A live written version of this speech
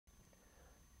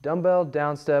dumbbell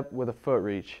downstep with a foot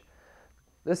reach.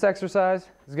 This exercise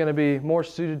is going to be more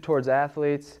suited towards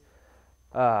athletes.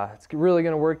 It's really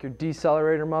going to work your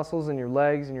decelerator muscles in your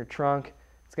legs and your trunk.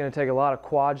 It's going to take a lot of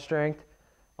quad strength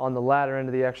on the latter end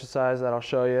of the exercise that I'll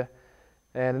show you.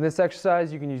 And in this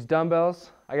exercise, you can use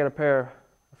dumbbells. I got a pair of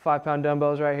 5-pound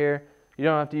dumbbells right here. You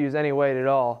don't have to use any weight at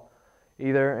all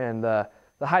either. And the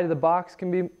height of the box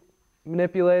can be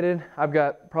manipulated. I've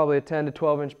got probably a 10 to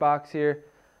 12 inch box here.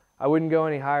 I wouldn't go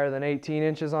any higher than 18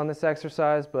 inches on this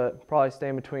exercise, but probably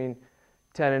stay between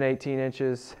 10 and 18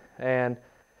 inches. And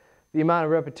the amount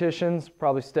of repetitions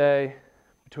probably stay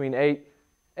between 8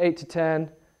 to 10,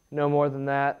 no more than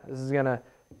that. This is going to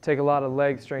take a lot of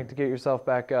leg strength to get yourself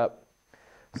back up.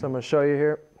 So I'm going to show you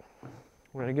here.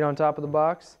 We're going to get on top of the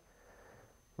box.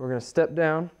 We're going to step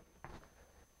down,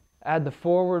 add the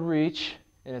forward reach,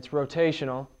 and it's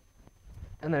rotational,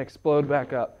 and then explode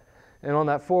back up. And on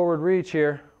that forward reach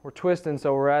here, we're twisting,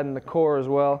 so we're adding the core as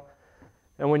well.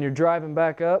 And when you're driving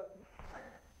back up,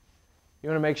 you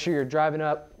want to make sure you're driving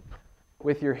up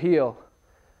with your heel,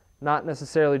 not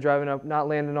necessarily driving up, not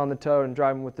landing on the toe and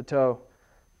driving with the toe.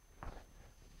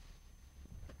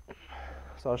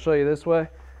 So I'll show you this way.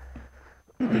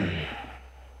 And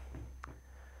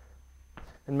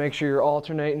make sure you're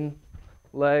alternating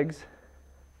legs.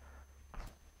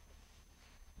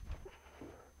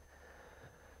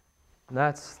 And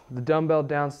that's the dumbbell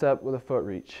downstep with a foot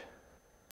reach.